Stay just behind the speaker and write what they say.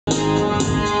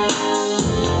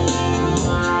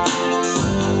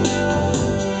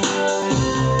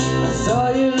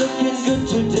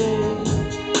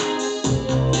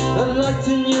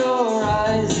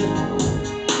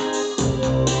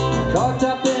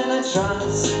a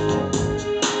trance.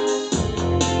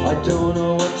 I don't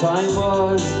know what time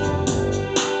was.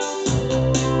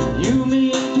 You,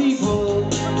 me and people,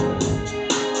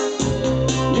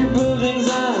 new buildings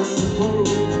and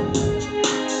food,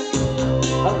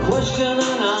 a question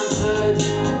unanswered,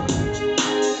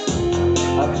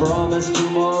 I promise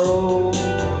tomorrow.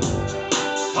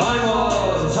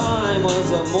 Time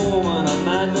was a moment of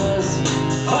madness.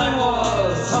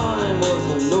 Time was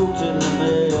a note in the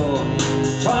mail.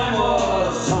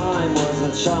 Time was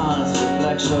a chance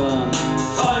reflection.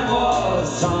 Time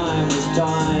was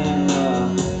time.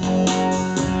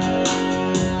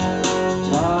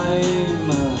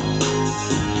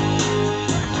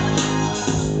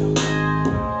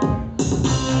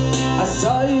 I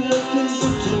saw you looking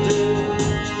good today,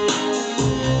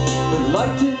 the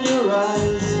light in your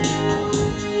eyes,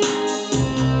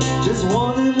 just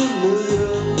one in a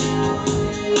million,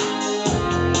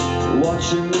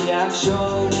 watching the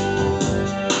action,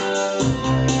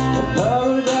 a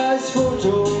paradise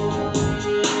photo,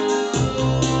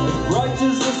 as bright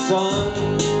as the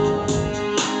sun,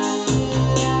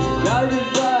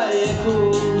 guided by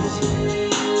echoes.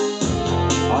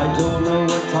 I don't know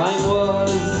what time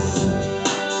was.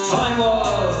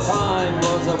 Time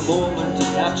was a moment to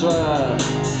capture.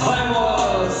 Time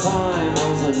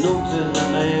was a note in the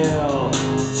mail.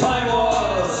 Time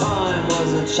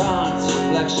was a chance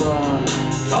reflection.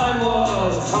 Time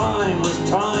was time.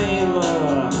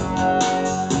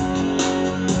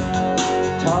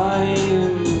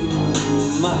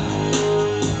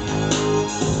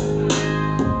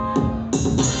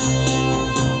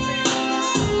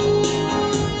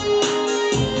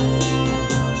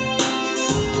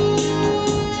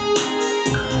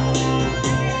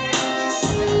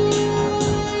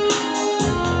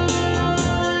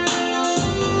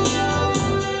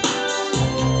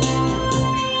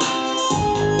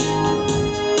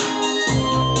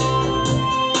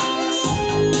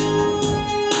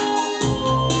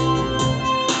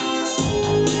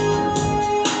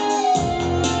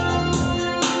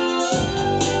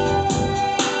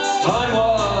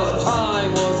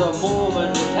 Time was a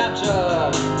moment to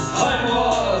capture.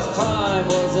 Time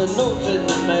was a note in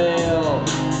the mail.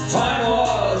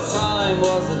 Time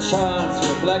was a chance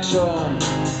reflection.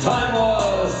 Time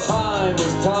was time.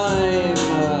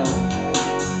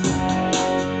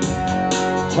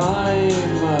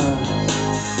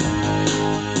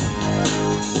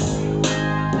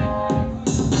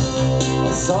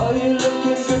 I saw you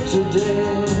looking good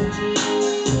today,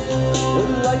 the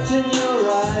light in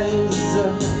your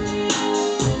eyes,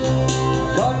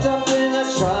 caught up in a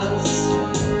trance.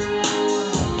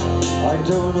 I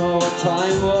don't know what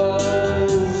time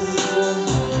was.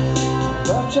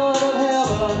 Dropped out of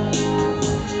heaven,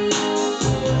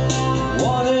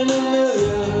 one in a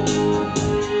million,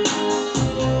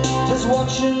 just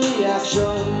watching the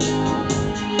action.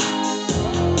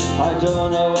 I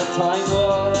don't know what time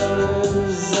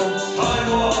was.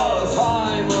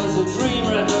 Time was a dream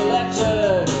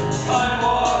recollected.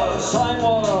 Time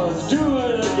was do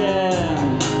it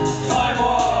again.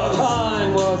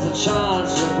 Time was a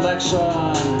chance reflection.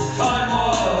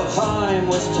 Time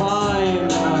was time.